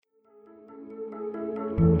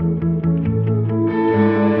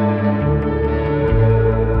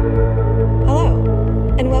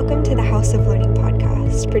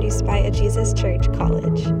at Jesus Church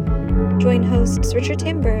College. Join hosts Richard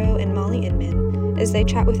Tamburo and Molly Inman as they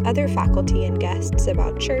chat with other faculty and guests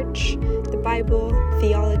about church, the Bible,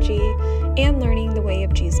 theology, and learning the way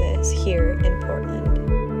of Jesus here in Portland.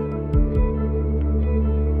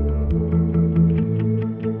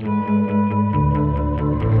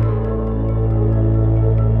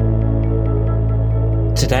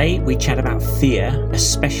 Today we chat about fear,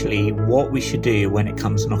 especially what we should do when it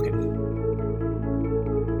comes knocking.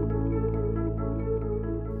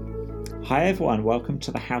 Hi everyone, welcome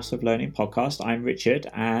to the House of Learning podcast. I'm Richard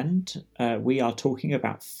and we are talking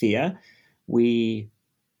about fear. We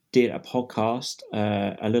did a podcast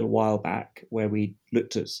a little while back where we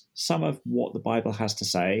looked at some of what the Bible has to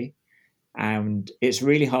say, and it's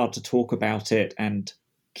really hard to talk about it and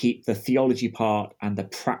keep the theology part and the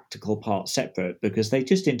practical part separate because they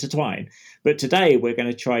just intertwine. But today we're going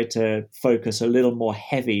to try to focus a little more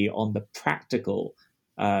heavy on the practical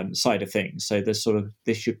side of things. So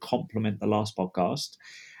this should complement the last podcast.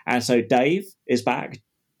 And so Dave is back,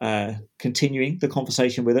 continuing the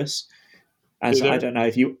conversation with us. As I don't know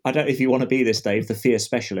if you want to be this, Dave, the fear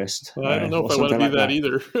specialist. Well, I don't know if I want to be that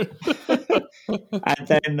either. And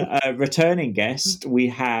then returning guest, we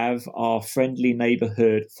have our friendly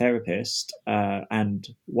neighborhood therapist and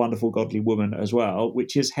wonderful godly woman as well,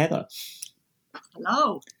 which is Heather.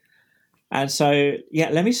 Hello. And so,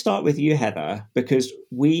 let me start with you, Heather, because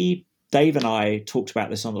Dave and I talked about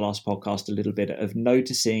this on the last podcast a little bit, of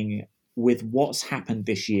noticing with what's happened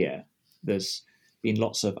this year. There's been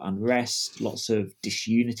lots of unrest, lots of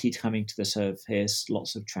disunity coming to the surface,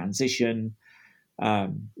 lots of transition,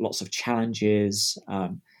 lots of challenges,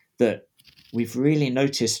 that we've really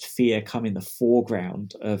noticed fear come in the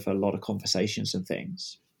foreground of a lot of conversations and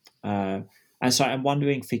things. And so I'm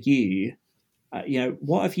wondering for you,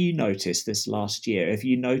 what have you noticed this last year? Have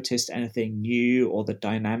you noticed anything new, or the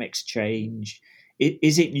dynamics change?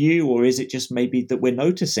 Is it new, or is it just maybe that we're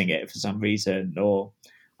noticing it for some reason? Or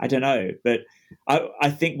I don't know. But I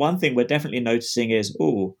think one thing we're definitely noticing is,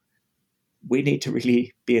 we need to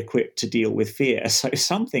really be equipped to deal with fear. So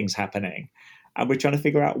something's happening, and we're trying to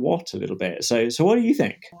figure out what a little bit. So what do you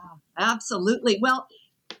think? Yeah, absolutely. Well,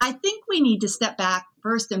 I think we need to step back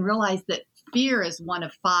first and realize that fear is one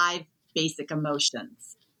of 5 basic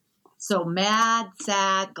emotions. So mad,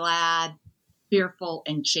 sad, glad, fearful,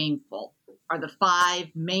 and shameful are the 5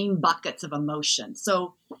 main buckets of emotion.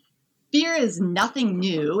 So fear is nothing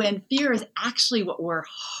new, and fear is actually what we're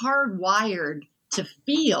hardwired to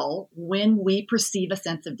feel when we perceive a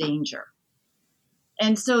sense of danger.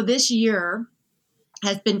 And so this year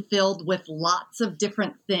has been filled with lots of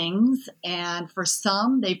different things, and for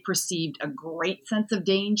some, they've perceived a great sense of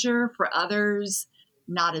danger. For others,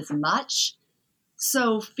 not as much.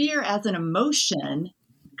 So fear as an emotion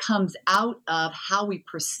comes out of how we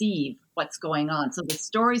perceive what's going on. So the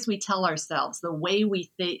stories we tell ourselves, the way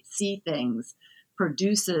we see things,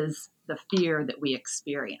 produces the fear that we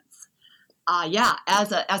experience.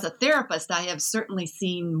 As a therapist, I have certainly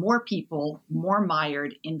seen more people more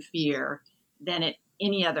mired in fear than at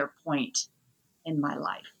any other point in my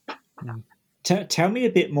life. Tell me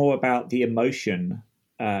a bit more about the emotion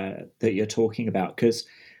that you're talking about, because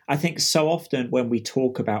I think so often when we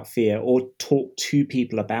talk about fear or talk to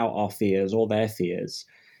people about our fears or their fears,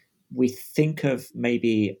 we think of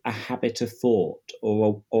maybe a habit of thought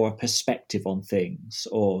or a perspective on things,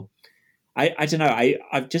 or I don't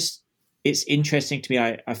know. It's interesting to me.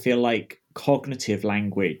 I feel like cognitive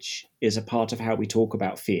language is a part of how we talk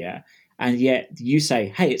about fear, and yet you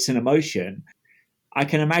say, "Hey, it's an emotion." I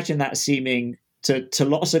can imagine that seeming to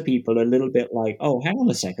lots of people a little bit like, "Oh, hang on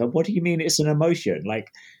a second, what do you mean it's an emotion?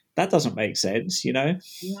 Like, that doesn't make sense,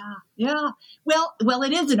 Yeah. Well,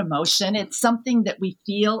 it is an emotion. It's something that we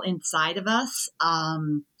feel inside of us.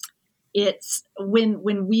 It's when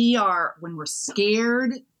we're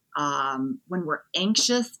scared, when we're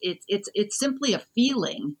anxious. It's simply a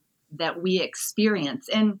feeling that we experience.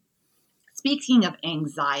 And speaking of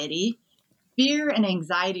anxiety, fear and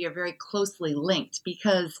anxiety are very closely linked,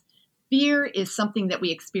 because fear is something that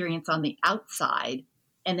we experience on the outside,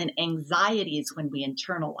 and then anxiety is when we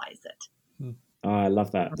internalize it. Oh, I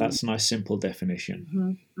love that. That's a nice, simple definition.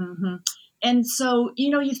 Mm-hmm, mm-hmm. And so,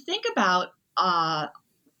 you think about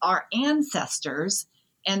our ancestors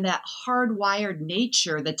and that hardwired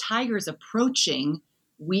nature, the tiger's approaching,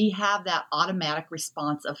 we have that automatic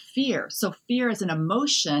response of fear. So fear as an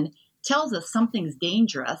emotion tells us something's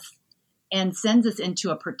dangerous and sends us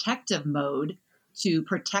into a protective mode to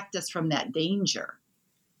protect us from that danger.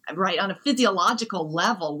 Right? On a physiological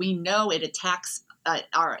level, we know it attacks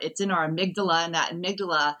it's in our amygdala, and that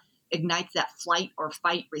amygdala ignites that flight or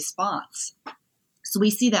fight response. So we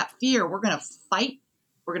see that fear, we're going to fight,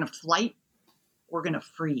 we're going to flight, we're going to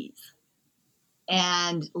freeze.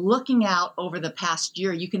 And looking out over the past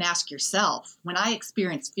year, you can ask yourself, when I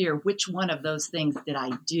experience fear, which one of those things did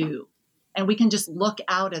I do? And we can just look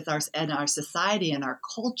out at our society and our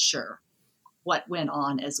culture, what went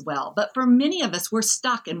on as well. But for many of us, we're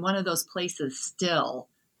stuck in one of those places still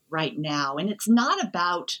right now. And it's not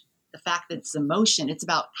about the fact that it's emotion. It's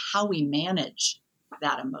about how we manage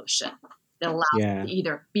that emotion that allows us to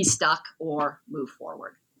either be stuck or move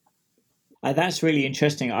forward. That's really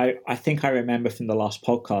interesting. I think I remember from the last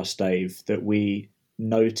podcast, Dave, that we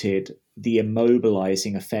noted the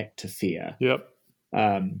immobilizing effect of fear. Yep.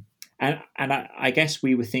 And I guess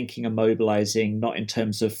we were thinking immobilizing not in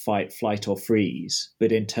terms of fight, flight, or freeze,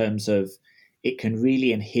 but in terms of it can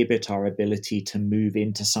really inhibit our ability to move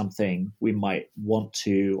into something we might want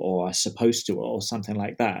to or are supposed to or something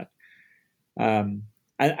like that.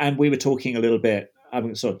 And we were talking a little bit,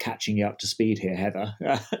 I'm sort of catching you up to speed here, Heather,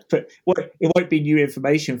 but it won't be new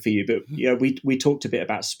information for you, but we talked a bit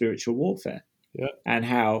about spiritual warfare and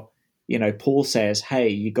how, Paul says, hey,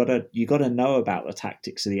 you gotta know about the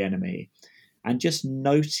tactics of the enemy, and just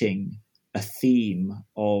noting a theme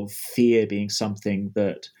of fear being something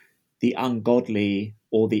that the ungodly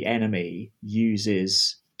or the enemy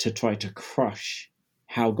uses to try to crush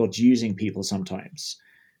how God's using people sometimes,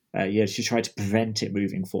 to try to prevent it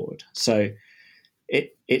moving forward. So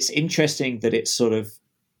it's interesting that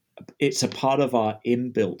it's a part of our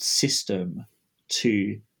inbuilt system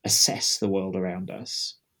to assess the world around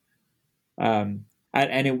us. And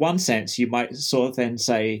in one sense, you might sort of then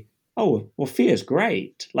say, oh, well, fear's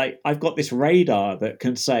great. Like, I've got this radar that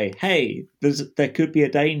can say, hey, there could be a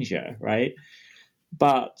danger, right?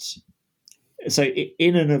 But so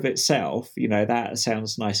in and of itself, that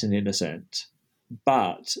sounds nice and innocent.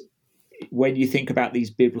 But when you think about these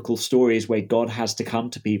biblical stories where God has to come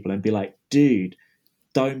to people and be like, dude,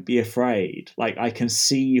 don't be afraid. Like, I can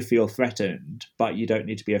see you feel threatened, but you don't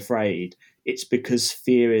need to be afraid. It's because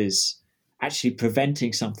fear is actually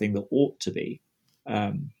preventing something that ought to be.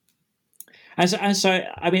 And so,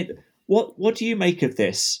 I mean, what do you make of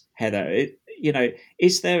this, Heather?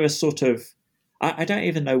 Is there a sort of, I don't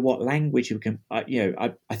even know what language you can,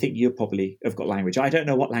 I think you probably have got language. I don't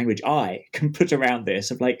know what language I can put around this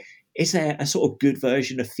of like, is there a sort of good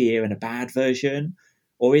version of fear and a bad version?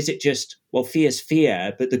 Or is it just, well, fear's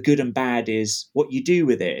fear, but the good and bad is what you do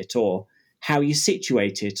with it or how you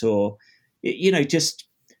situate it or, just,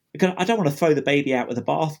 I don't want to throw the baby out with the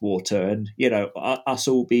bathwater and, us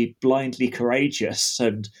all be blindly courageous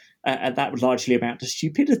and that would largely amount to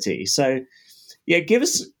stupidity. So, give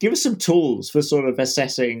us some tools for sort of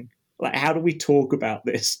assessing, like, how do we talk about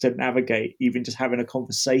this to navigate even just having a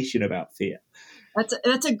conversation about fear?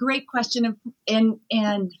 That's a great question.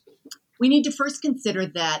 And we need to first consider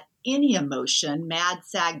that any emotion, mad,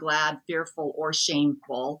 sad, glad, fearful, or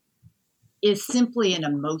shameful, is simply an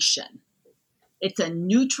emotion. It's a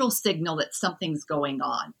neutral signal that something's going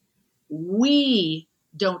on. We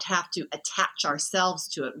don't have to attach ourselves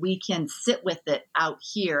to it. We can sit with it out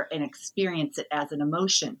here and experience it as an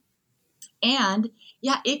emotion. And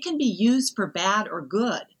it can be used for bad or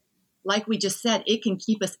good. Like we just said, it can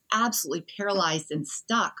keep us absolutely paralyzed and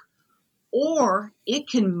stuck, or it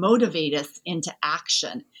can motivate us into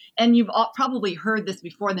action. And you've probably heard this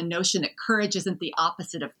before, the notion that courage isn't the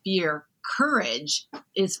opposite of fear. Courage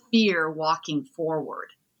is fear walking forward.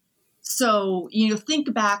 So,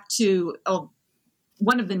 think back to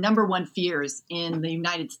one of the number one fears in the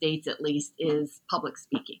United States, at least, is public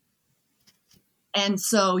speaking. And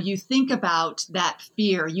so you think about that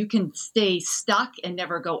fear, you can stay stuck and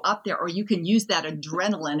never go up there, or you can use that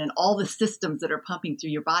adrenaline and all the systems that are pumping through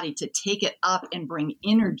your body to take it up and bring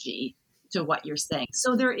energy to what you're saying.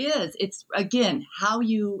 So it's again, how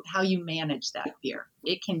you manage that fear.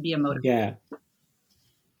 It can be a motivator. Yeah.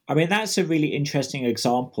 I mean, that's a really interesting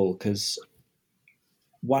example because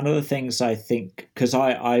one of the things I think, because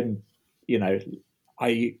I'm,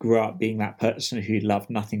 I grew up being that person who loved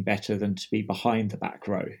nothing better than to be behind the back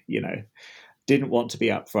row, didn't want to be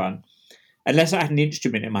up front. Unless I had an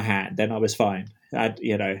instrument in my hand, then I was fine. I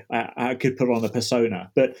could put on a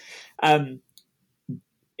persona. But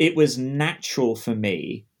it was natural for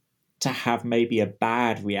me to have maybe a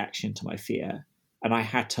bad reaction to my fear. And I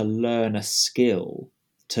had to learn a skill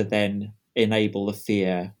to then enable the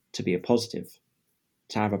fear to be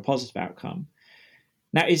to have a positive outcome.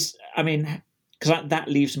 Now, because that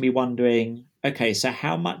leaves me wondering, okay, so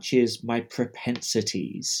how much is my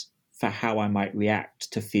propensities for how I might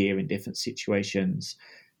react to fear in different situations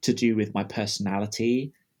to do with my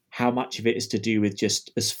personality? How much of it is to do with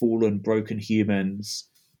just as fallen, broken humans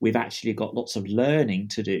we've actually got lots of learning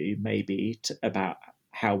to do, maybe about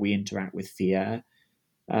how we interact with fear.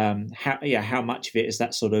 How much of it is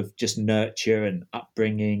that sort of just nurture and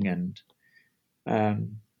upbringing, and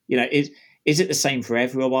is it the same for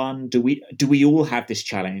everyone? Do we all have this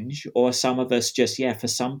challenge, or are some of us just for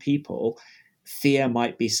some people, fear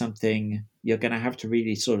might be something you're going to have to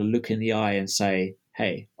really sort of look in the eye and say,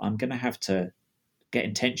 hey, I'm going to have to get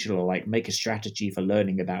intentional, like make a strategy for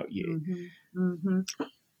learning about you. Mm-hmm. Mm-hmm.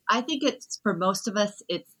 I think it's, for most of us,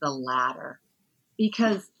 it's the latter,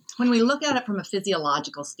 because when we look at it from a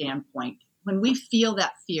physiological standpoint, when we feel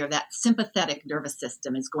that fear, that sympathetic nervous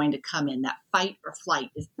system is going to come in, that fight or flight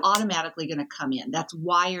is automatically going to come in. That's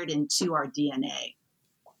wired into our DNA.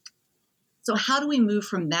 So how do we move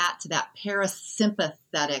from that to that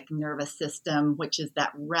parasympathetic nervous system, which is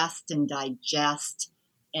that rest and digest,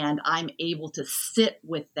 and I'm able to sit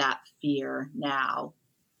with that fear now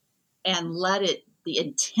and let it, the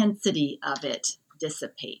intensity of it,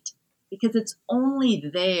 dissipate? Because it's only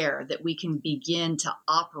there that we can begin to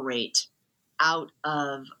operate out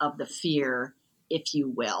of the fear, if you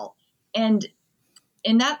will. And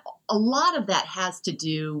that, a lot of that has to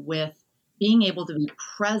do with being able to be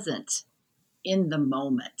present in the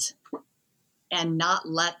moment and not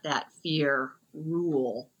let that fear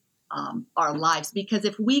rule our lives. Because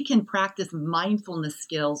if we can practice mindfulness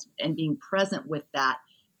skills and being present with that,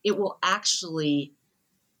 it will actually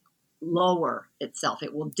lower itself.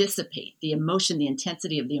 It will dissipate. The emotion, the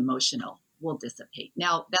intensity of the emotional will dissipate.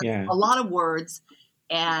 Now, that's a lot of words,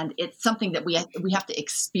 and it's something that we have to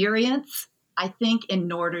experience, I think,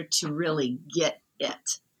 in order to really get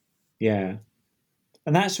it. Yeah.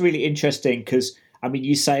 And that's really interesting because, I mean,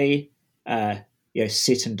 you say,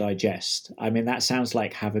 sit and digest. I mean, that sounds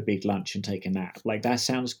like have a big lunch and take a nap. Like, that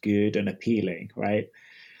sounds good and appealing, right?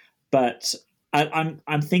 But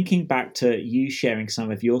I'm thinking back to you sharing some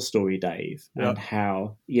of your story, Dave, and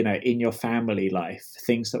how, in your family life,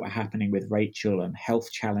 things that were happening with Rachel and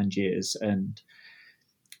health challenges. And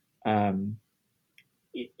I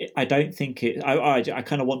don't think I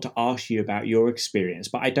kind of want to ask you about your experience,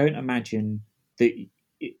 but I don't imagine that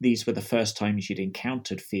these were the first times you'd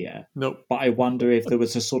encountered fear. Nope. But I wonder if there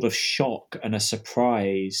was a sort of shock and a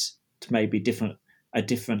surprise to maybe a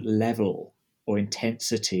different level or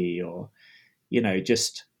intensity, or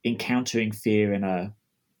just encountering fear in a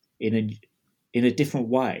different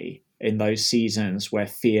way in those seasons where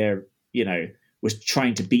fear, was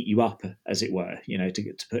trying to beat you up, as it were,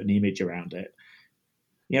 to put an image around it.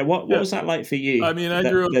 Yeah, what was that like for you? I mean, I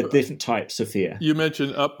grew up... The different types of fear. You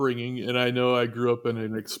mentioned upbringing, and I know I grew up in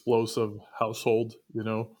an explosive household,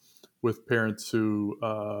 with parents who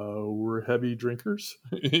were heavy drinkers,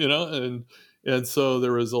 and so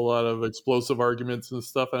there was a lot of explosive arguments and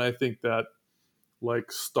stuff, and I think that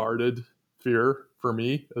started fear for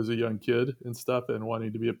me as a young kid and stuff, and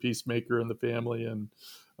wanting to be a peacemaker in the family, and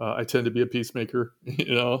I tend to be a peacemaker,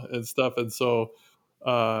 and stuff, and so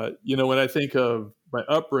when I think of my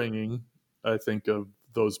upbringing, I think of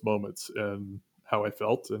those moments and how I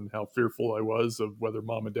felt and how fearful I was of whether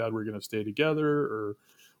mom and dad were going to stay together or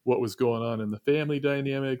what was going on in the family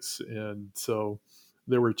dynamics. And so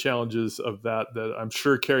there were challenges of that I'm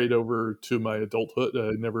sure carried over to my adulthood.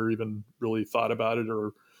 I never even really thought about it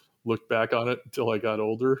or looked back on it until I got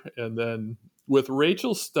older. And then with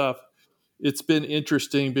Rachel's stuff, it's been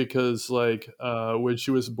interesting because when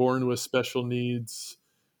she was born with special needs,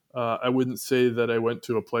 I wouldn't say that I went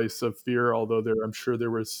to a place of fear, although I'm sure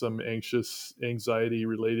there was some anxiety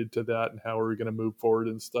related to that and how are we going to move forward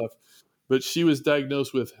and stuff. But she was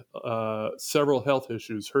diagnosed with several health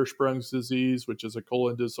issues, Hirschsprung's disease, which is a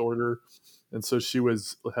colon disorder. And so she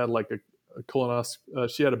had a colonoscopy.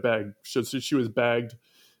 She had a bag. So she was bagged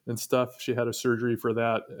and stuff. She had a surgery for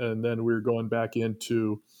that. And then we were going back in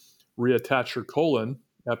to reattach her colon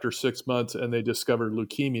after 6 months, and they discovered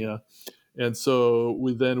leukemia. And so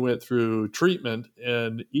we then went through treatment,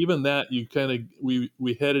 and even that,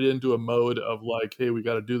 we headed into a mode of hey, we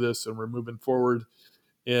got to do this, and we're moving forward.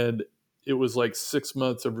 And it was 6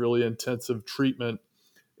 months of really intensive treatment,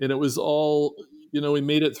 and it was all, we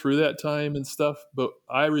made it through that time and stuff. But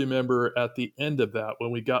I remember at the end of that,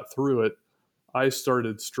 when we got through it, I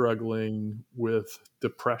started struggling with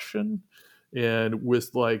depression and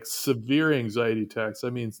with severe anxiety attacks. I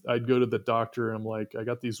mean, I'd go to the doctor and I'm I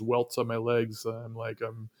got these welts on my legs. I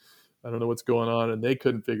don't know what's going on. And they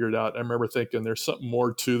couldn't figure it out. I remember thinking there's something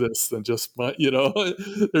more to this than just my,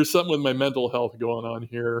 there's something with my mental health going on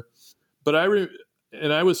here. But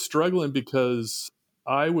I was struggling because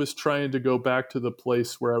I was trying to go back to the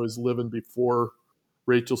place where I was living before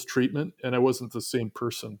Rachel's treatment, and I wasn't the same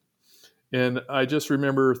person. And I just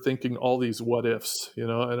remember thinking all these what ifs,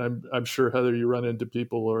 and I'm sure, Heather, you run into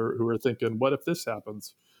people who are thinking, what if this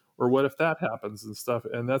happens? Or what if that happens and stuff?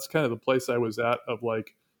 And that's kind of the place I was at of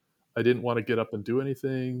like, I didn't want to get up and do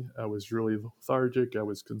anything. I was really lethargic. I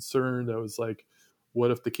was concerned. I was like,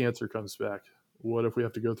 what if the cancer comes back? What if we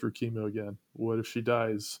have to go through chemo again? What if she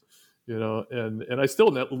dies? And I still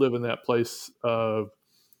live in that place of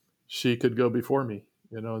she could go before me,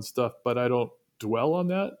 and stuff, but I don't dwell on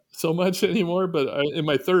that so much anymore. But in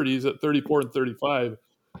my 30s, at 34 and 35,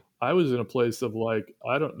 I was in a place of like,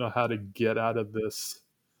 I don't know how to get out of this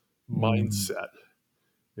mindset,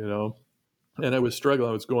 and I was struggling.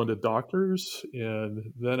 I was going to doctors,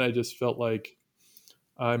 and then I just felt like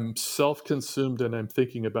I'm self-consumed and I'm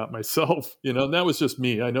thinking about myself, and that was just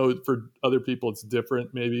me. I know for other people it's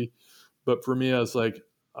different maybe, but for me, I was like,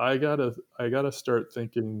 I gotta start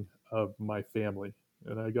thinking of my family,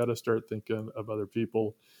 and I gotta start thinking of other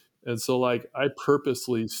people. And so like I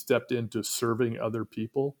purposely stepped into serving other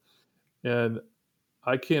people, and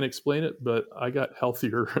I can't explain it, but I got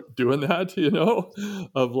healthier doing that,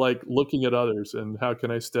 of like looking at others and how can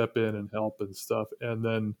I step in and help and stuff. And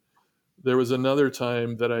then there was another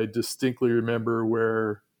time that I distinctly remember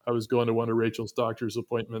where I was going to one of Rachel's doctor's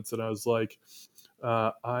appointments, and I was like,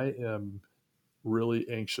 I am really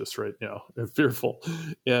anxious right now and fearful,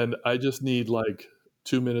 and I just need like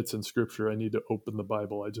 2 minutes in scripture. I need to open the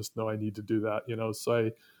Bible. I just know I need to do that, so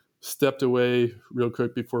I stepped away real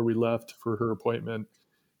quick before we left for her appointment,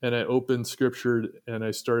 and I opened scripture and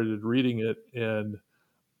I started reading it, and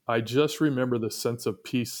I just remember the sense of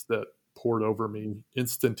peace that poured over me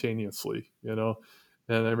instantaneously, and I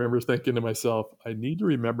remember thinking to myself, I need to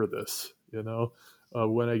remember this,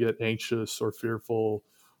 when I get anxious or fearful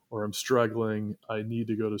or I'm struggling, I need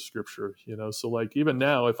to go to scripture, so like even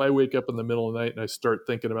now, if I wake up in the middle of the night and I start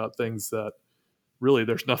thinking about things that really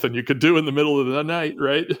there's nothing you could do in the middle of the night,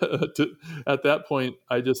 right? At that point,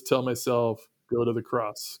 I just tell myself, go to the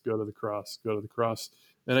cross, go to the cross, go to the cross.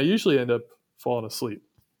 And I usually end up falling asleep,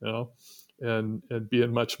 and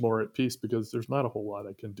being much more at peace because there's not a whole lot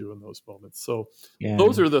I can do in those moments. So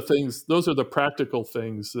those are the things, those are the practical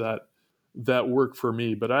things that work for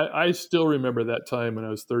me. But I still remember that time when I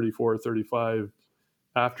was 34, 35,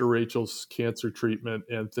 after Rachel's cancer treatment,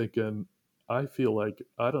 and thinking, I feel like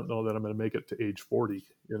I don't know that I'm going to make it to age 40,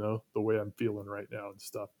 the way I'm feeling right now and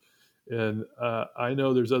stuff. And I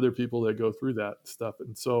know there's other people that go through that stuff.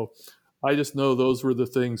 And so I just know those were the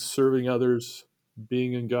things: serving others,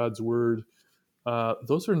 being in God's word.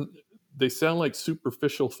 They sound like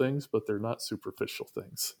superficial things, but they're not superficial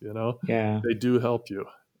things, Yeah. They do help you.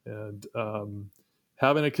 And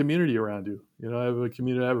having a community around you, I have a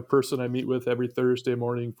community. I have a person I meet with every Thursday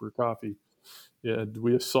morning for coffee. Yeah,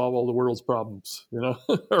 we solve all the world's problems,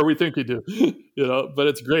 or we think we do, but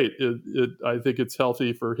it's great. I think it's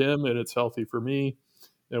healthy for him and it's healthy for me.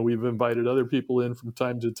 And we've invited other people in from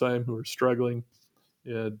time to time who are struggling.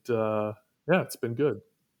 And it's been good.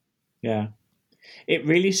 Yeah. It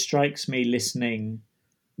really strikes me listening,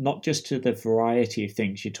 not just to the variety of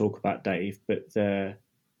things you talk about, Dave, but the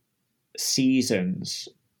seasons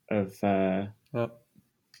of,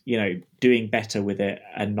 doing better with it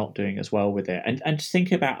and not doing as well with it. And to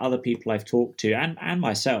think about other people I've talked to and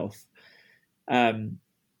myself, when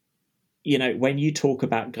you talk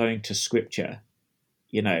about going to scripture,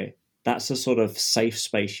 that's a sort of safe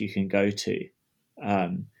space you can go to.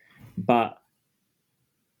 But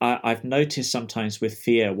I've noticed sometimes with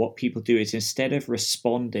fear, what people do is instead of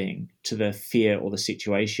responding to the fear or the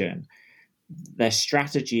situation, their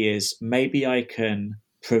strategy is maybe I can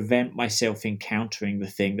prevent myself encountering the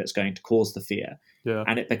thing that's going to cause the fear. Yeah.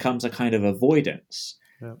 And it becomes a kind of avoidance.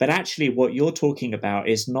 Yeah. But actually what you're talking about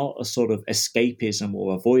is not a sort of escapism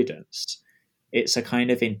or avoidance. It's a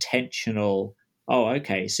kind of intentional,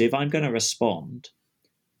 okay, so if I'm going to respond,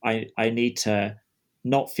 I need to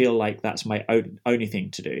not feel like that's my only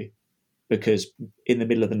thing to do, because in the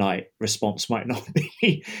middle of the night, response might not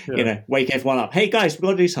be, wake everyone up. Hey guys, we've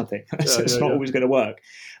got to do something. It's not always going to work.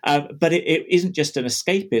 But it isn't just an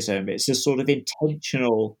escapism. It's a sort of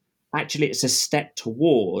intentional, actually it's a step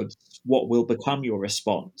towards what will become your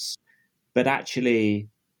response. But actually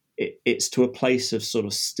it's to a place of sort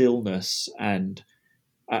of stillness and,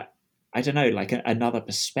 I don't know, like another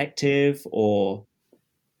perspective, or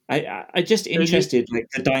I just interested like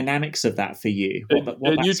the dynamics of that for you.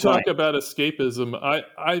 What you talk about escapism.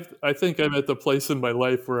 I think I'm at the place in my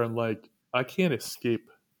life where I'm like, I can't escape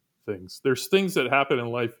things. There's things that happen in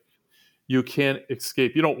life you can't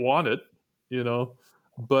escape. You don't want it,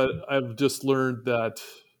 but I've just learned that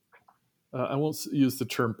I won't use the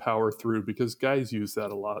term power through because guys use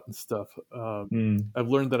that a lot and stuff. Mm. I've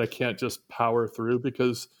learned that I can't just power through,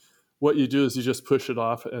 because what you do is you just push it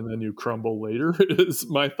off and then you crumble later is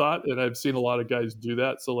my thought. And I've seen a lot of guys do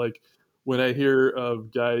that. So like when I hear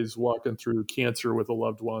of guys walking through cancer with a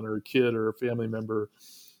loved one or a kid or a family member,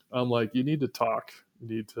 I'm like, you need to talk, you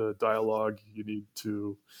need to dialogue, you need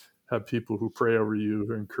to have people who pray over you,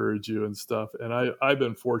 who encourage you and stuff. And I've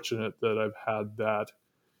been fortunate that I've had that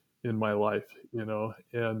in my life,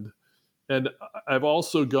 and I've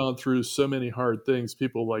also gone through so many hard things.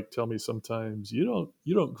 People like tell me sometimes, you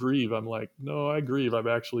don't grieve. I'm like, no, I grieve. I've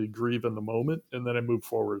actually grieve in the moment, and then I move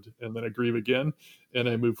forward, and then I grieve again, and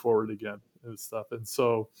I move forward again and stuff. And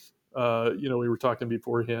so, we were talking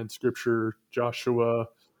beforehand, scripture, Joshua,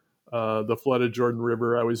 the flooded Jordan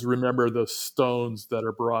River. I always remember the stones that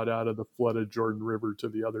are brought out of the flooded Jordan River to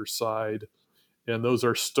the other side. And those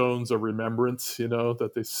are stones of remembrance,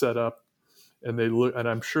 that they set up, and they look, and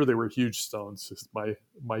I'm sure they were huge stones, is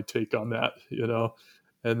my take on that,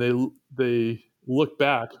 and they look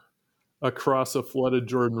back across a flooded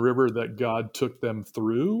Jordan River that God took them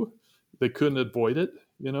through. They couldn't avoid it,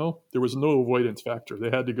 there was no avoidance factor. They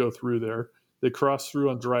had to go through there. They crossed through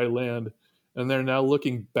on dry land, and they're now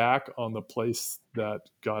looking back on the place that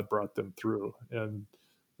God brought them through. And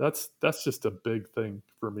that's just a big thing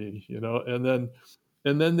for me,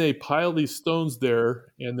 and then they pile these stones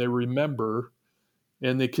there, and they remember,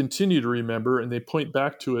 and they continue to remember, and they point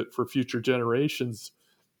back to it for future generations.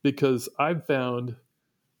 Because I've found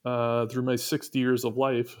through my 60 years of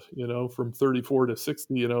life, from 34 to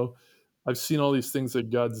 60, I've seen all these things that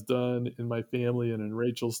God's done in my family and in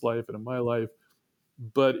Rachel's life and in my life,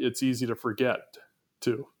 but it's easy to forget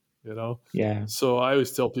too. Yeah. So I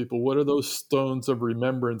always tell people, what are those stones of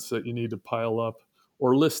remembrance that you need to pile up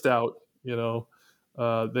or list out,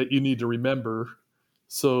 that you need to remember,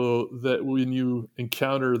 so that when you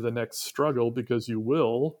encounter the next struggle, because you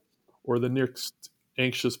will, or the next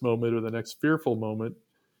anxious moment or the next fearful moment,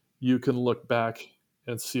 you can look back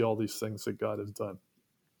and see all these things that God has done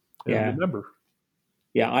and remember.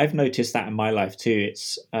 Yeah, I've noticed that in my life too.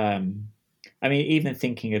 It's even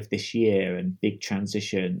thinking of this year and big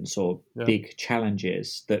transitions or big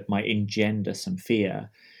challenges that might engender some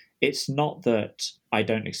fear, it's not that I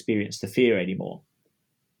don't experience the fear anymore.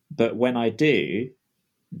 But when I do,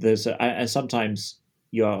 and sometimes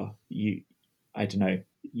you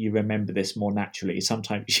remember this more naturally.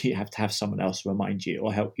 Sometimes you have to have someone else remind you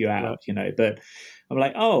or help you out, But I'm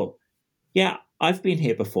like, oh, yeah, I've been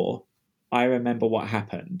here before. I remember what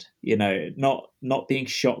happened, not being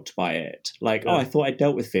shocked by it. Like, oh, I thought I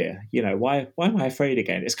dealt with fear. Why am I afraid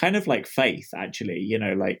again? It's kind of like faith, actually.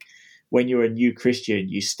 Like when you're a new Christian,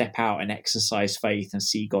 you step out and exercise faith and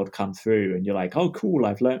see God come through, and you're like, oh, cool,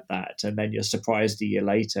 I've learnt that. And then you're surprised a year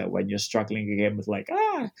later when you're struggling again with like,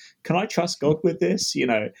 can I trust God with this?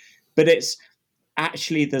 But it's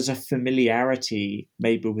actually, there's a familiarity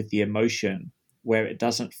maybe with the emotion where it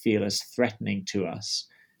doesn't feel as threatening to us.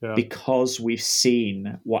 Yeah. Because we've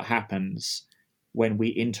seen what happens when we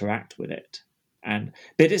interact with it.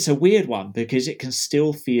 But it's a weird one because it can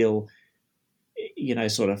still feel,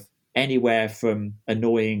 sort of anywhere from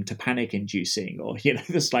annoying to panic inducing, or,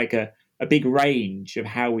 there's like a big range of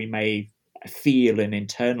how we may feel and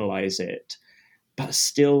internalize it. But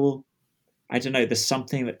still, I don't know, there's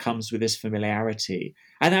something that comes with this familiarity.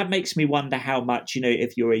 And that makes me wonder how much,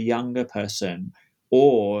 if you're a younger person,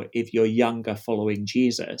 or if you're younger following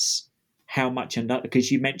Jesus, how much, because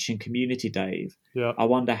you mentioned community, Dave, I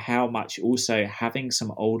wonder how much also having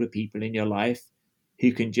some older people in your life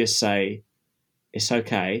who can just say, it's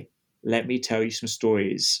okay, let me tell you some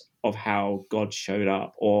stories of how God showed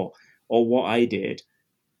up or what I did.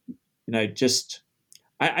 I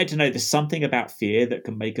don't know, there's something about fear that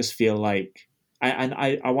can make us feel like, and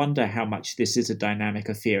I wonder how much this is a dynamic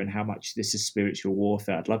of fear and how much this is spiritual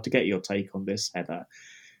warfare. I'd love to get your take on this, Heather.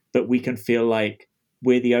 But we can feel like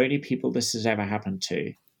we're the only people this has ever happened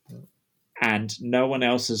to. And no one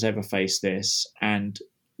else has ever faced this. And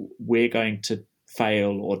we're going to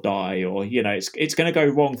fail or die, or, it's going to go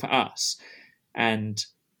wrong for us. And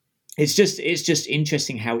it's just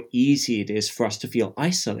interesting how easy it is for us to feel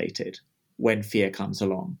isolated when fear comes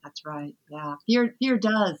along. That's right. Yeah. Fear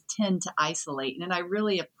does tend to isolate. And I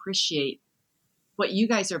really appreciate what you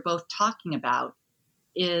guys are both talking about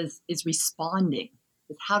is responding.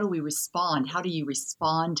 Is how do we respond? How do you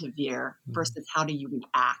respond to fear versus how do you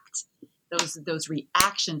react? Those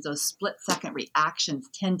reactions, those split-second reactions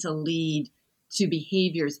tend to lead to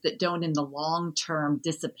behaviors that don't in the long term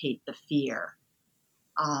dissipate the fear.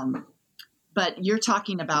 But you're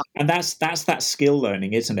talking about, and that's that skill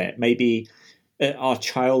learning, isn't it? Maybe our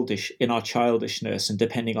childishness, and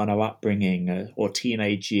depending on our upbringing or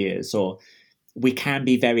teenage years, or we can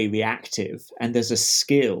be very reactive, and there's a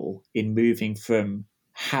skill in moving from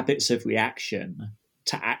habits of reaction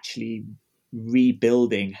to actually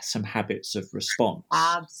rebuilding some habits of response.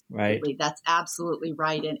 Absolutely. Right? That's absolutely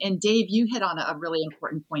right. And Dave, you hit on a really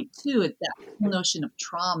important point too, is that whole notion of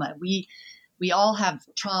trauma. We all have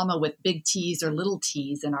trauma with big T's or little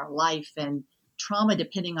t's in our life, and trauma,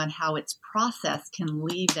 depending on how it's processed, can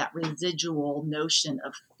leave that residual notion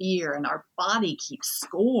of fear, and our body keeps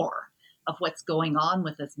score of what's going on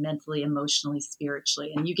with us mentally, emotionally,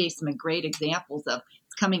 spiritually. And you gave some great examples of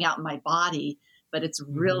it's coming out in my body, but it's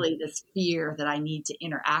really this fear that I need to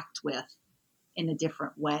interact with in a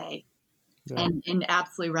different way. Yeah. And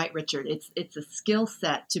absolutely right, Richard. It's a skill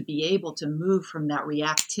set to be able to move from that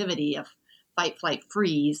reactivity of fight, flight,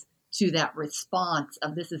 freeze to that response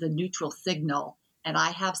of this is a neutral signal, and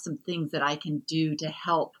I have some things that I can do to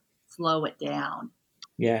help slow it down.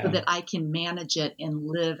 Yeah. So that I can manage it and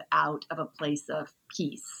live out of a place of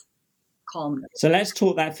peace, calmness. So let's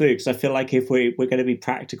talk that through, because I feel like if we're going to be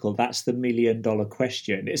practical, that's the $1 million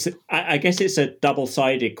question. I guess it's a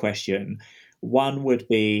double-sided question. One would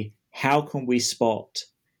be, how can we spot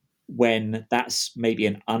when that's maybe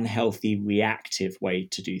an unhealthy reactive way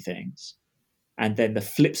to do things? And then the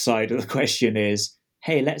flip side of the question is,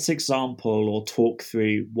 hey, let's example or talk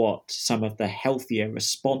through what some of the healthier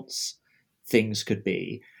response things could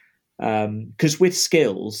be. Because with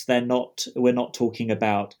skills, we're not talking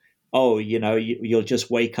about, oh, you'll just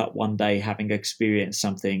wake up one day having experienced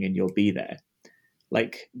something and you'll be there.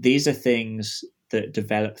 Like, these are things that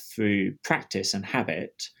develop through practice and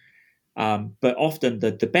habit. But often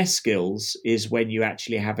the best skills is when you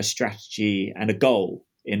actually have a strategy and a goal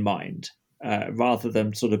in mind, rather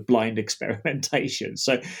than sort of blind experimentation.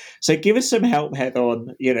 So give us some help, Heather,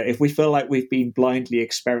 on, if we feel like we've been blindly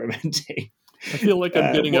experimenting. I feel like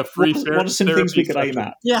I'm getting a free therapy. What are some things we could aim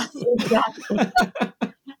at? Yeah, exactly.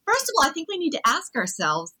 First of all, I think we need to ask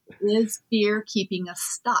ourselves, is fear keeping us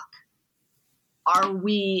stuck? Are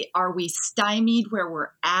we stymied where we're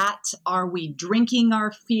at? Are we drinking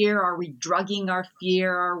our fear? Are we drugging our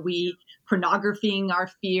fear? Are we pornographying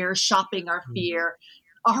our fear, shopping our fear?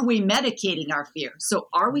 Are we medicating our fear? So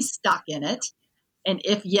are we stuck in it? And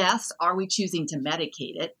if yes, are we choosing to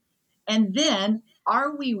medicate it? And then,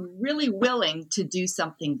 are we really willing to do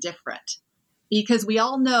something different? Because we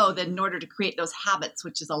all know that in order to create those habits,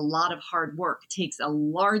 which is a lot of hard work, takes a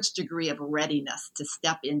large degree of readiness to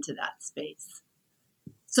step into that space.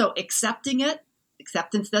 So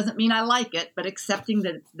acceptance doesn't mean I like it, but accepting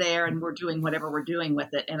that it's there and we're doing whatever we're doing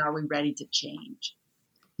with it. And are we ready to change?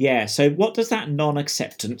 Yeah. So what does that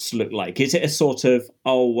non-acceptance look like? Is it a sort of,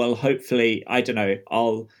 oh, well, hopefully, I don't know,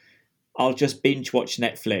 I'll just binge watch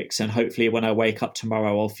Netflix, and hopefully when I wake up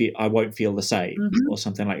tomorrow, I won't feel the same, or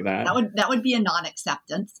something like that. That would be a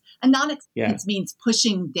non-acceptance. A non-acceptance means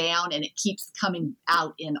pushing down, and it keeps coming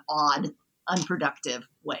out in odd, unproductive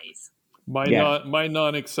ways. My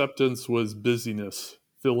non-acceptance was busyness,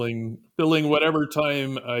 filling whatever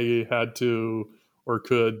time I had to or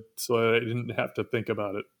could, so I didn't have to think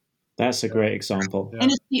about it. That's a great example. Yeah.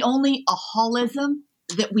 And it's the only aholism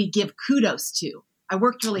that we give kudos to. I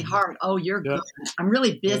worked really hard. Oh, you're good. I'm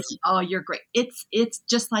really busy. Oh, you're great. It's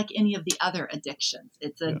just like any of the other addictions.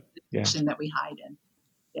 It's an addiction that we hide in.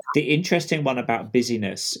 Yeah. The interesting one about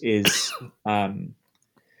busyness is I'm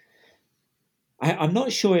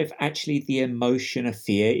not sure if actually the emotion of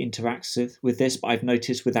fear interacts with this, but I've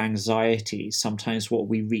noticed with anxiety, sometimes what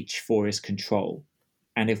we reach for is control.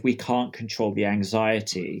 And if we can't control the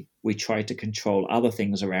anxiety, we try to control other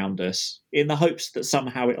things around us in the hopes that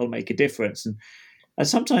somehow it'll make a difference. And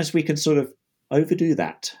sometimes we can sort of overdo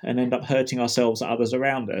that and end up hurting ourselves and others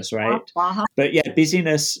around us, right? But yeah,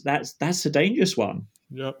 busyness, that's a dangerous one.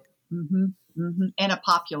 Yep. And a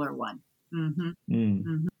popular one.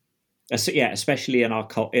 So, yeah, especially in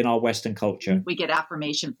our Western culture. We get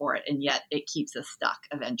affirmation for it, and yet it keeps us stuck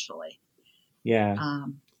eventually. Yeah.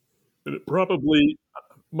 And it probably,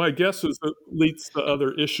 my guess is it leads to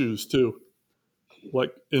other issues too,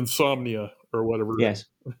 like insomnia or whatever. Yes.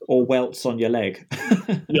 Or welts on your leg.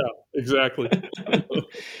 Yeah, exactly.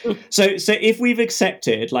 So if we've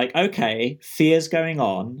accepted, like, okay, fear's going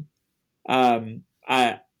on,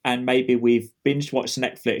 and maybe we've binge watched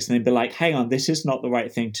Netflix and then be like, hang on, this is not the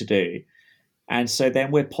right thing to do. And so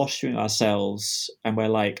then we're posturing ourselves and we're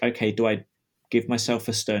like, okay, do I give myself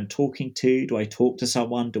a stern talking to? Do I talk to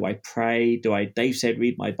someone? Do I pray? Dave said,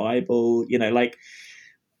 read my Bible? Like,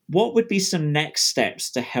 what would be some next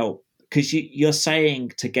steps to help? Because you're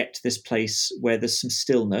saying to get to this place where there's some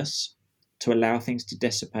stillness, to allow things to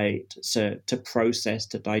dissipate, to process,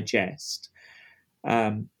 to digest.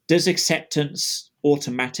 Does acceptance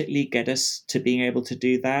automatically get us to being able to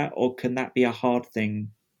do that, or can that be a hard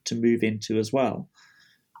thing to move into as well?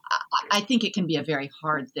 I think it can be a very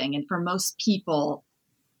hard thing. And for most people,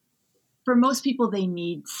 they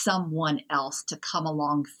need someone else to come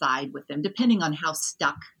alongside with them, depending on how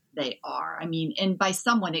stuck they are. I mean, and by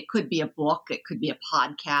someone, it could be a book, it could be a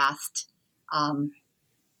podcast.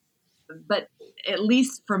 But at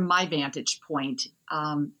least from my vantage point,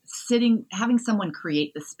 having someone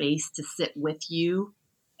create the space to sit with you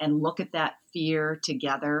and look at that fear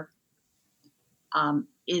together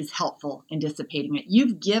is helpful in dissipating it.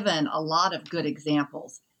 You've given a lot of good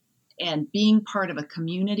examples, and being part of a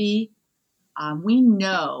community, we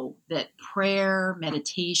know that prayer,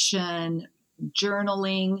 meditation,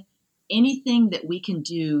 journaling, anything that we can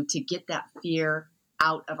do to get that fear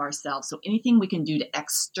out of ourselves. So anything we can do to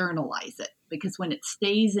externalize it, because when it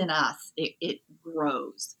stays in us, it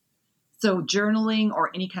grows. So journaling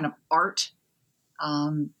or any kind of art.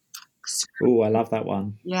 Oh, I love that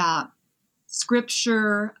one. Yeah.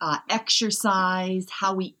 Scripture, exercise,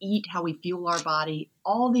 how we eat, how we fuel our body,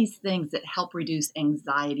 all these things that help reduce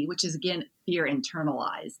anxiety, which is, again, fear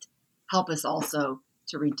internalized, help us also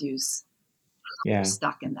to reduce we're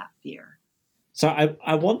stuck in that fear. So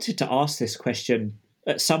I wanted to ask this question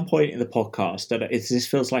at some point in the podcast, and this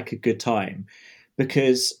feels like a good time,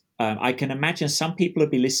 because I can imagine some people will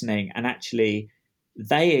be listening and actually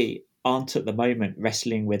they aren't at the moment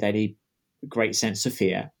wrestling with any great sense of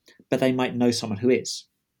fear, but they might know someone who is.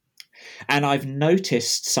 And I've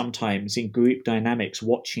noticed sometimes in group dynamics,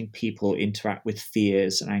 watching people interact with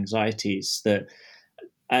fears and anxieties that,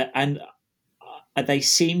 and they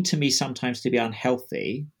seem to me sometimes to be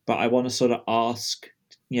unhealthy, but I want to sort of ask,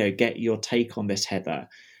 get your take on this, Heather,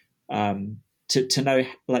 to know,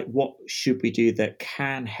 like, what should we do that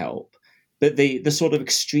can help? But the sort of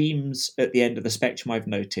extremes at the end of the spectrum I've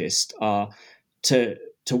noticed are to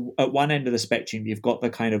at one end of the spectrum, you've got the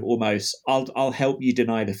kind of almost, I'll help you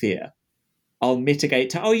deny the fear. I'll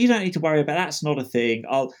mitigate you don't need to worry about that's not a thing.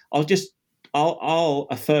 I'll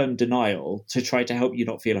affirm denial to try to help you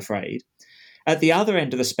not feel afraid. At the other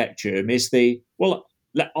end of the spectrum is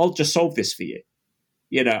I'll just solve this for you.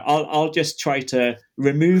 I'll just try to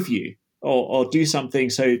remove you or do something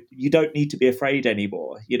so you don't need to be afraid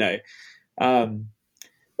anymore,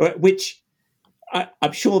 which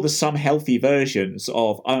I'm sure there's some healthy versions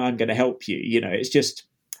of I'm going to help you. It's just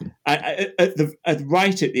right at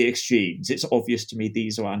the extremes, it's obvious to me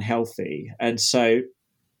these are unhealthy. And so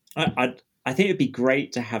I think it'd be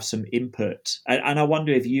great to have some input. And I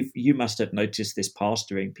wonder if you must have noticed this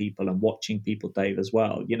pastoring people and watching people, Dave, as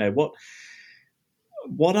well.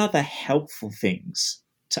 What are the helpful things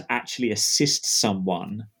to actually assist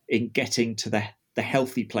someone in getting to the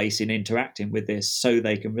healthy place in interacting with this so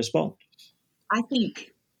they can respond? I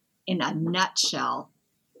think in a nutshell,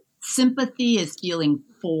 sympathy is feeling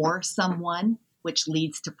for someone, which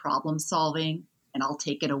leads to problem solving, and I'll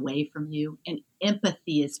take it away from you. And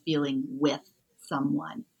empathy is feeling with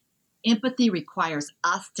someone. Empathy requires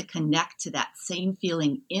us to connect to that same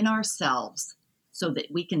feeling in ourselves so that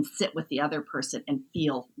we can sit with the other person and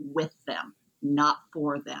feel with them, not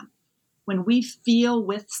for them. When we feel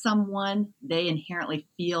with someone, they inherently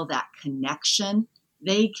feel that connection.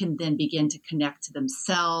 They can then begin to connect to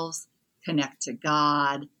themselves, connect to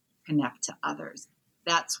God, connect to others.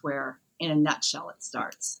 That's where, in a nutshell, it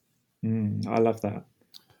starts. I love that.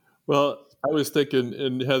 Well, I was thinking,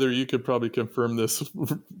 and Heather, you could probably confirm this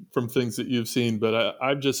from things that you've seen, but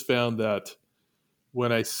I've just found that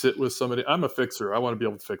when I sit with somebody, I'm a fixer. I want to be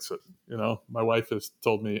able to fix it. My wife has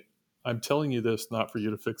told me, I'm telling you this not for you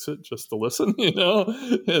to fix it, just to listen,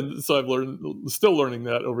 And so I've still learning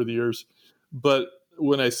that over the years. But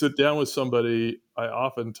when I sit down with somebody, I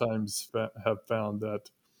oftentimes have found that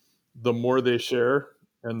the more they share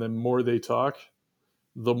and the more they talk,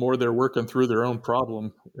 the more they're working through their own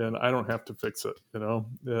problem, and I don't have to fix it.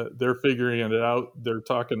 They're figuring it out. They're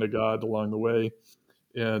talking to God along the way.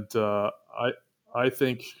 And I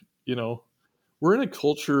think, we're in a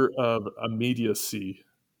culture of immediacy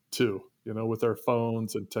too, with our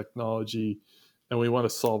phones and technology, and we want to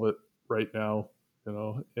solve it right now,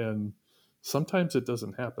 and sometimes it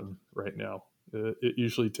doesn't happen right now. It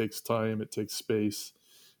usually takes time. It takes space.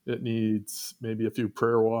 It needs maybe a few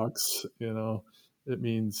prayer walks, It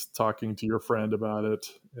means talking to your friend about it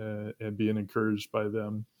and being encouraged by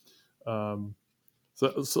them.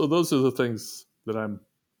 So those are the things that I'm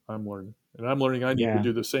learning, and I'm learning I need to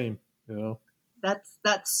do the same.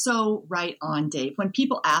 That's so right on, Dave. When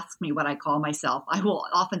people ask me what I call myself, I will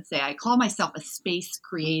often say I call myself a space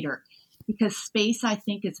creator, because space, I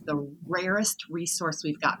think, is the rarest resource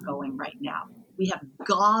we've got going right now. We have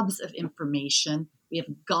gobs of information. We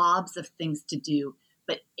have gobs of things to do.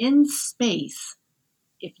 But in space,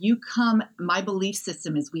 if you come, my belief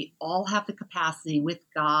system is we all have the capacity with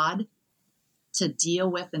God to deal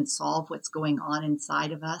with and solve what's going on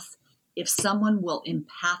inside of us. If someone will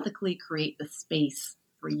empathically create the space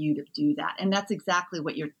for you to do that. And that's exactly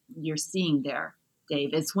what you're seeing there,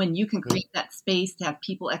 Dave, is when you can create that space to have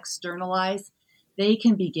people externalize, they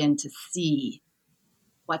can begin to see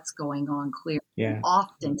what's going on clearly, and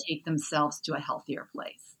often take themselves to a healthier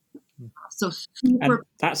place. So and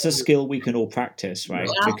that's a skill we can all practice, right?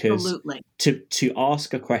 Absolutely. Because to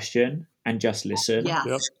ask a question and just listen,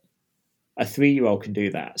 a 3-year-old can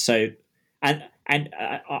do that. So, and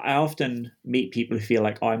I often meet people who feel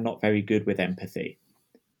like I'm not very good with empathy.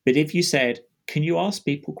 But if you said, can you ask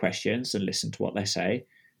people questions and listen to what they say?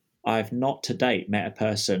 I've not to date met a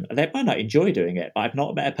person, they might not enjoy doing it, but I've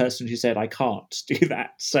not met a person who said, I can't do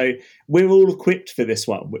that. So we're all equipped for this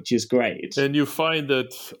one, which is great. And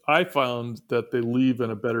I found that they leave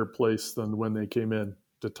in a better place than when they came in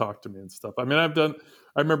to talk to me and stuff. I mean, I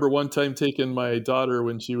remember one time taking my daughter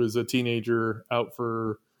when she was a teenager out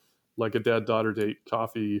for like a dad-daughter date,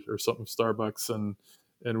 coffee or something, Starbucks. And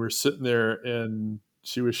we're sitting there and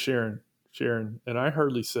she was sharing, and I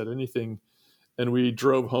hardly said anything. And we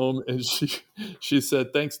drove home and she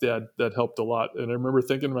said, thanks, Dad. That helped a lot. And I remember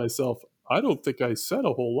thinking to myself, I don't think I said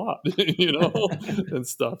a whole lot, and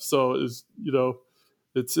stuff. So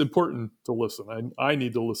it's important to listen. I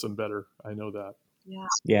need to listen better. I know that.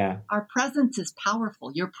 Yeah. Our presence is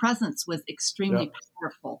powerful. Your presence was extremely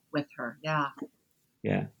powerful with her. Yeah.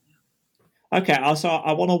 Yeah. Okay. So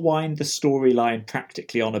I want to wind the storyline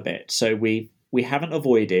practically on a bit. So we haven't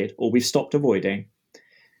avoided, or we've stopped avoiding,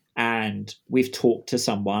 and we've talked to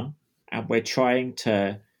someone, and we're trying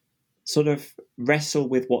to sort of wrestle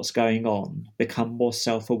with what's going on, become more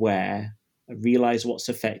self-aware, realize what's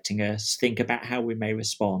affecting us, think about how we may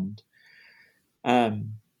respond.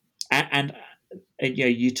 And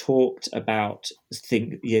you talked about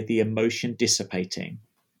the emotion dissipating.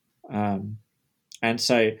 And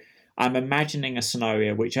so I'm imagining a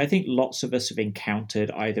scenario which I think lots of us have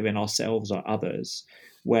encountered either in ourselves or others,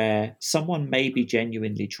 where someone may be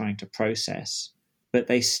genuinely trying to process, but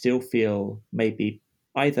they still feel maybe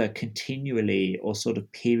either continually or sort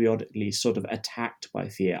of periodically sort of attacked by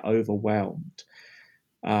fear, overwhelmed.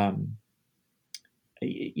 And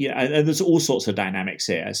there's all sorts of dynamics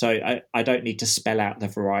here. So I don't need to spell out the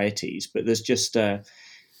varieties, but there's just I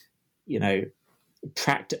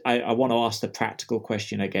want to ask the practical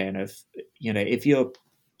question again of, if you're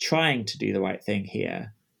trying to do the right thing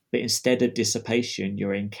here, but instead of dissipation,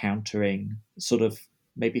 you're encountering sort of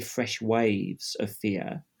maybe fresh waves of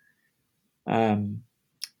fear. And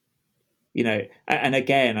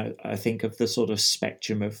again, I think of the sort of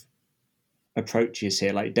spectrum of approaches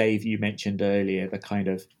here. Like Dave, you mentioned earlier, the kind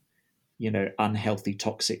of, unhealthy,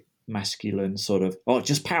 toxic, masculine sort of,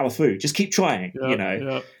 just power through, just keep trying,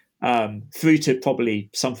 through to probably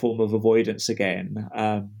some form of avoidance again.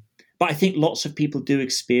 But I think lots of people do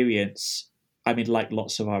experience, like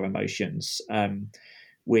lots of our emotions,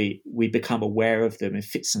 we become aware of them in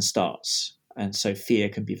fits and starts. And so fear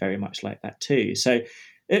can be very much like that too. So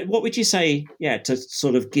what would you say, to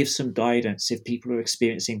sort of give some guidance if people are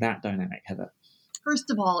experiencing that dynamic, Heather?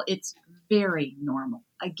 First of all, it's very normal.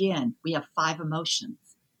 Again, we have 5 emotions.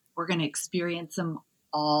 We're going to experience them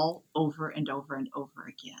all over and over and over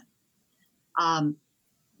again.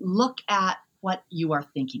 Look at what you are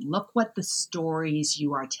thinking. Look what the stories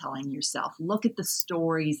you are telling yourself. Look at the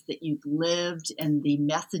stories that you've lived and the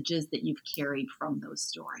messages that you've carried from those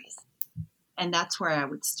stories. And that's where I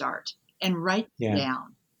would start. And write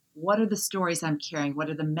down, what are the stories I'm carrying?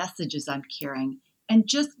 What are the messages I'm carrying? And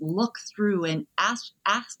just look through and ask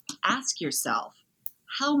yourself,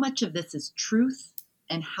 how much of this is truth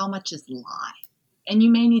and how much is lie? And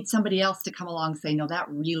you may need somebody else to come along and say, no, that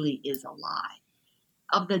really is a lie.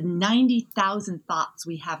 Of the 90,000 thoughts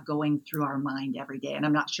we have going through our mind every day, and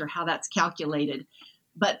I'm not sure how that's calculated,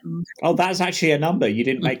 but that's actually a number. You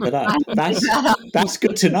didn't make that up. That's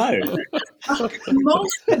good to know.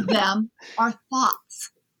 Most of them are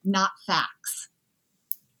thoughts, not facts.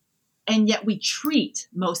 And yet we treat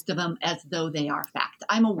most of them as though they are fact.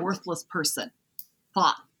 I'm a worthless person.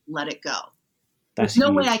 Thought, let it go. There's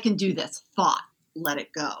no way I can do this. Thought, let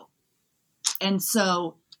it go. And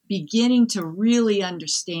so beginning to really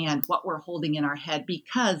understand what we're holding in our head,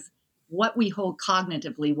 because what we hold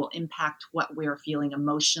cognitively will impact what we're feeling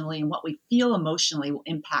emotionally, and what we feel emotionally will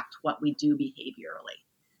impact what we do behaviorally.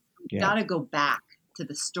 We've got to go back to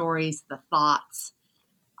the stories, the thoughts.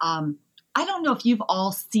 I don't know if you've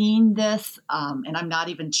all seen this, and I'm not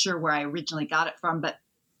even sure where I originally got it from, but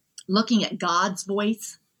looking at God's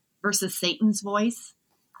voice versus Satan's voice.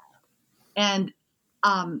 And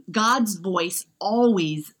God's voice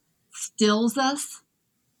always stills us,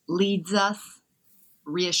 leads us,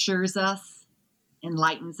 reassures us,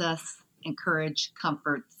 enlightens us, encourages,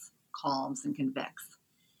 comforts, calms, and convicts.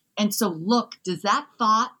 And so look, does that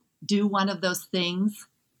thought do one of those things?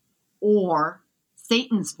 Or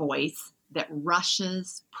Satan's voice that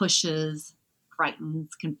rushes, pushes,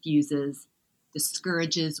 frightens, confuses,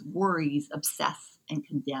 discourages, worries, obsesses, and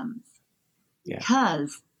condemns? Yeah.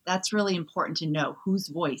 Because that's really important to know. Whose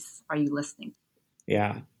voice are you listening to?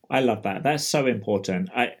 Yeah, I love that. That's so important.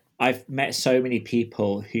 I've met so many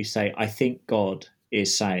people who say, I think God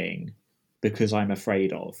is saying because I'm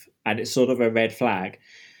afraid of. And it's sort of a red flag.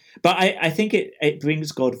 But I think it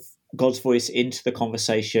brings God's voice into the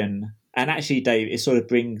conversation. And actually, Dave, it sort of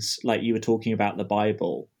brings, like you were talking about the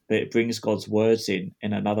Bible, but it brings God's words in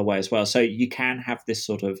another way as well. So you can have this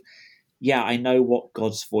sort of, yeah, I know what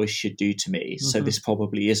God's voice should do to me. So this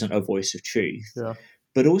probably isn't a voice of truth. Yeah.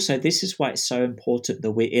 But also, this is why it's so important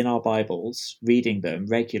that we're in our Bibles, reading them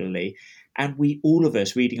regularly. And all of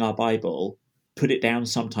us reading our Bible, put it down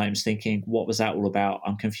sometimes thinking, what was that all about?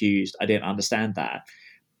 I'm confused. I didn't understand that.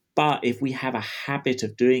 But if we have a habit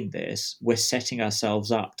of doing this, we're setting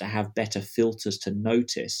ourselves up to have better filters to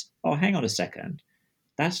notice, oh, hang on a second,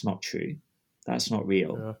 that's not true. That's not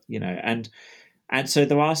real, And so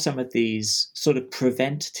there are some of these sort of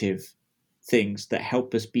preventative things that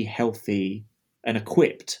help us be healthy and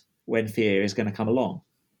equipped when fear is going to come along.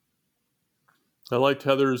 I liked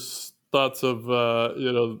Heather's thoughts of,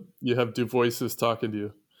 you have two voices talking to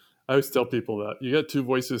you. I always tell people that. You got two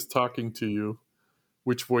voices talking to you.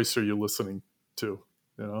 Which voice are you listening to?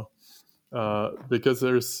 Because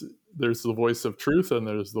there's the voice of truth and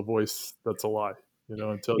there's the voice that's a lie,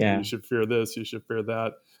 and tells you should fear this, you should fear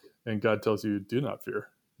that. And God tells you, do not fear.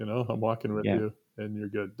 I'm walking with you and you're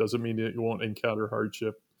good. Doesn't mean that you won't encounter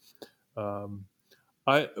hardship. For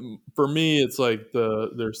me, it's like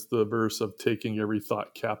there's the verse of taking every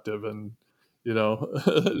thought captive, and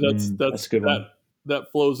that's a good one.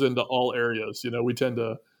 That flows into all areas. We tend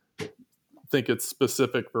to think it's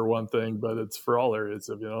specific for one thing, but it's for all areas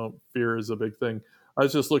of, fear is a big thing. I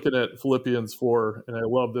was just looking at Philippians 4, and I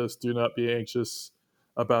love this. Do not be anxious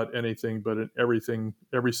about anything, but in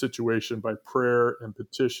every situation, by prayer and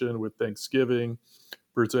petition with thanksgiving,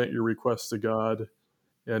 present your requests to God,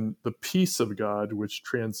 and the peace of God, which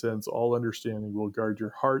transcends all understanding, will guard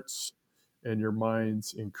your hearts and your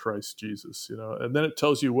minds in Christ Jesus, and then it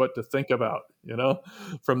tells you what to think about,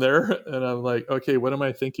 from there. And I'm like, okay, what am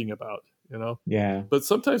I thinking about? Yeah. But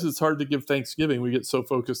sometimes it's hard to give thanksgiving. We get so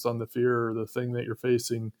focused on the fear or the thing that you're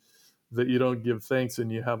facing that you don't give thanks, and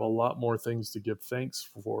you have a lot more things to give thanks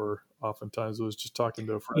for. Oftentimes, I was just talking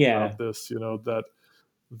to a friend about this,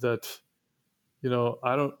 that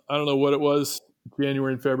I don't know what it was.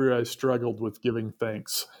 January and February, I struggled with giving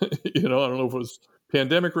thanks. I don't know if it was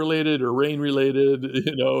pandemic related or rain related,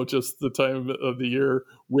 just the time of the year,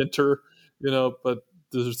 winter, but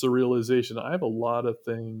there's a realization I have a lot of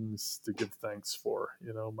things to give thanks for,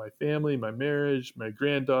 my family, my marriage, my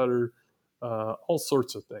granddaughter, all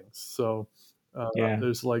sorts of things. So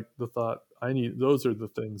there's like the thought, those are the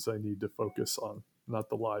things I need to focus on, not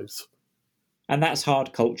the lies. And that's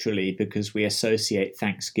hard culturally because we associate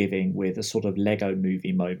Thanksgiving with a sort of Lego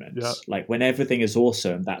movie moment. Yeah. Like when everything is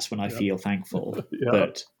awesome, that's when I feel thankful.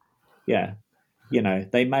 But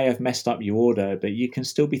they may have messed up your order, but you can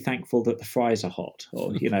still be thankful that the fries are hot.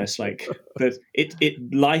 Or, it's like that.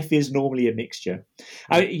 Life is normally a mixture.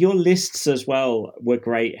 Your lists as well were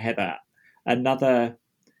great, Heather. Another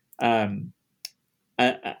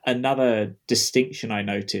distinction I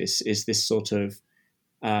notice is this sort of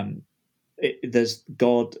there's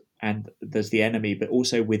God and there's the enemy, but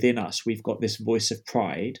also within us, we've got this voice of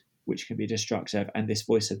pride, which can be destructive, and this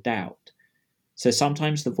voice of doubt. So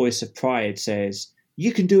sometimes the voice of pride says,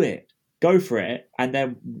 you can do it, go for it. And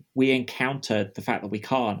then we encounter the fact that we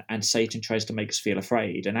can't, and Satan tries to make us feel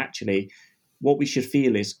afraid. And actually, what we should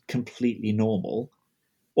feel is completely normal.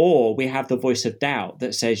 Or we have the voice of doubt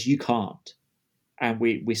that says, you can't. And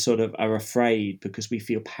we sort of are afraid because we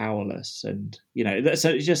feel powerless. And, so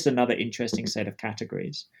it's just another interesting set of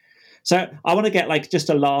categories. So I want to get like just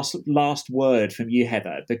a last word from you,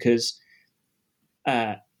 Heather, because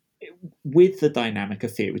with the dynamic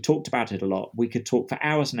of fear, we talked about it a lot. We could talk for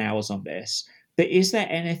hours and hours on this. But is there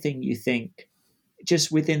anything you think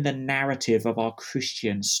just within the narrative of our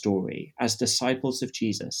Christian story as disciples of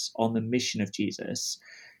Jesus on the mission of Jesus,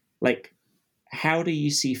 like how do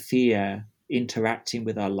you see fear interacting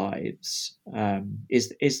with our lives?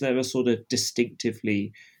 Is there a sort of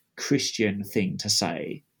distinctively Christian thing to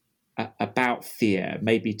say about fear,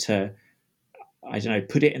 maybe to, I don't know,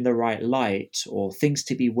 put it in the right light, or things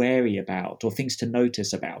to be wary about, or things to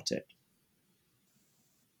notice about it?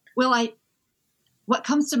 Well, what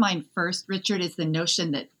comes to mind first, Richard, is the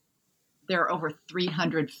notion that there are over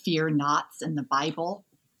 300 fear nots in the Bible,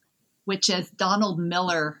 which, as Donald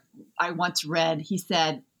Miller, I once read, he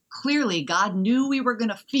said, clearly God knew we were going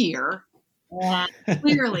to fear. And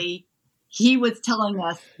clearly he was telling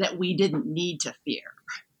us that we didn't need to fear.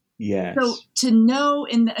 Yes. So to know,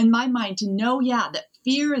 in my mind, to know, that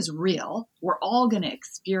fear is real, we're all going to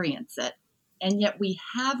experience it. And yet we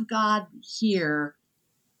have God here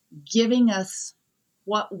giving us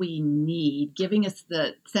what we need, giving us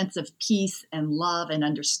the sense of peace and love and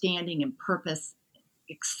understanding and purpose,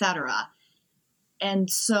 etc. And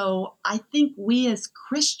so I think we as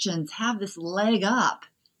Christians have this leg up.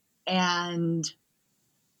 And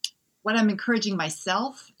what I'm encouraging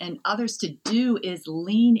myself and others to do is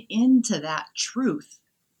lean into that truth,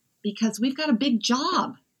 because we've got a big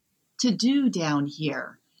job to do down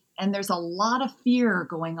here. And there's a lot of fear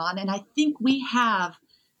going on. And I think we have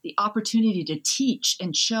the opportunity to teach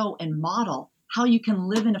and show and model how you can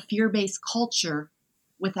live in a fear-based culture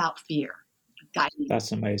without fear.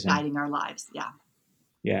 That's amazing. Guiding our lives. Yeah.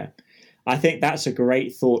 Yeah. I think that's a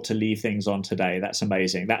great thought to leave things on today. That's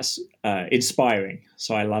amazing. That's inspiring.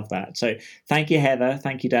 So I love that. So thank you, Heather.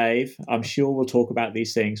 Thank you, Dave. I'm sure we'll talk about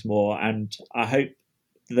these things more. And I hope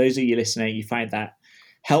those of you listening, you find that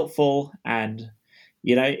helpful. And,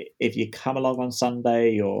 if you come along on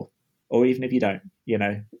Sunday or even if you don't,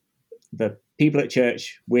 the people at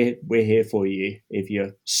church, we're here for you. If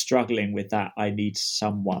you're struggling with that, I need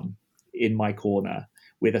someone in my corner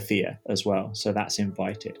with a fear as well. So that's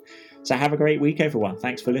invited. So have a great week, everyone.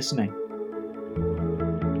 Thanks for listening.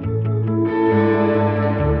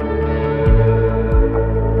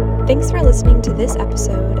 Thanks for listening to this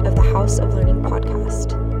episode of the House of Learning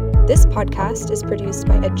podcast. This podcast is produced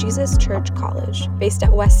by A Jesus Church College, based at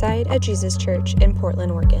Westside A Jesus Church in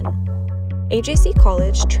Portland, Oregon. AJC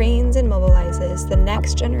College trains and mobilizes the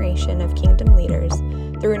next generation of kingdom leaders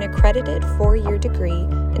through an accredited 4-year degree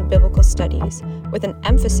in biblical studies with an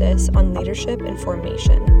emphasis on leadership and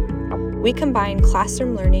formation. We combine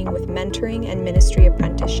classroom learning with mentoring and ministry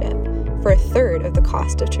apprenticeship for a third of the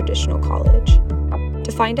cost of traditional college.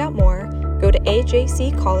 To find out more, go to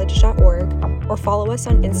ajccollege.org or follow us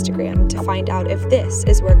on Instagram to find out if this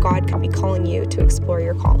is where God could be calling you to explore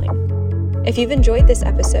your calling. If you've enjoyed this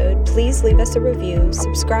episode, please leave us a review,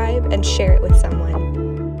 subscribe, and share it with someone.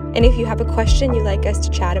 And if you have a question you'd like us to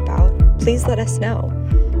chat about, please let us know.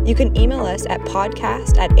 You can email us at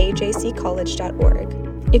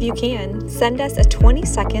podcast@ajccollege.org. If you can, send us a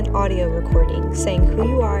 20-second audio recording saying who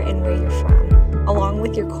you are and where you're from, along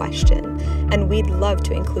with your question, and we'd love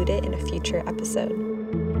to include it in a future episode.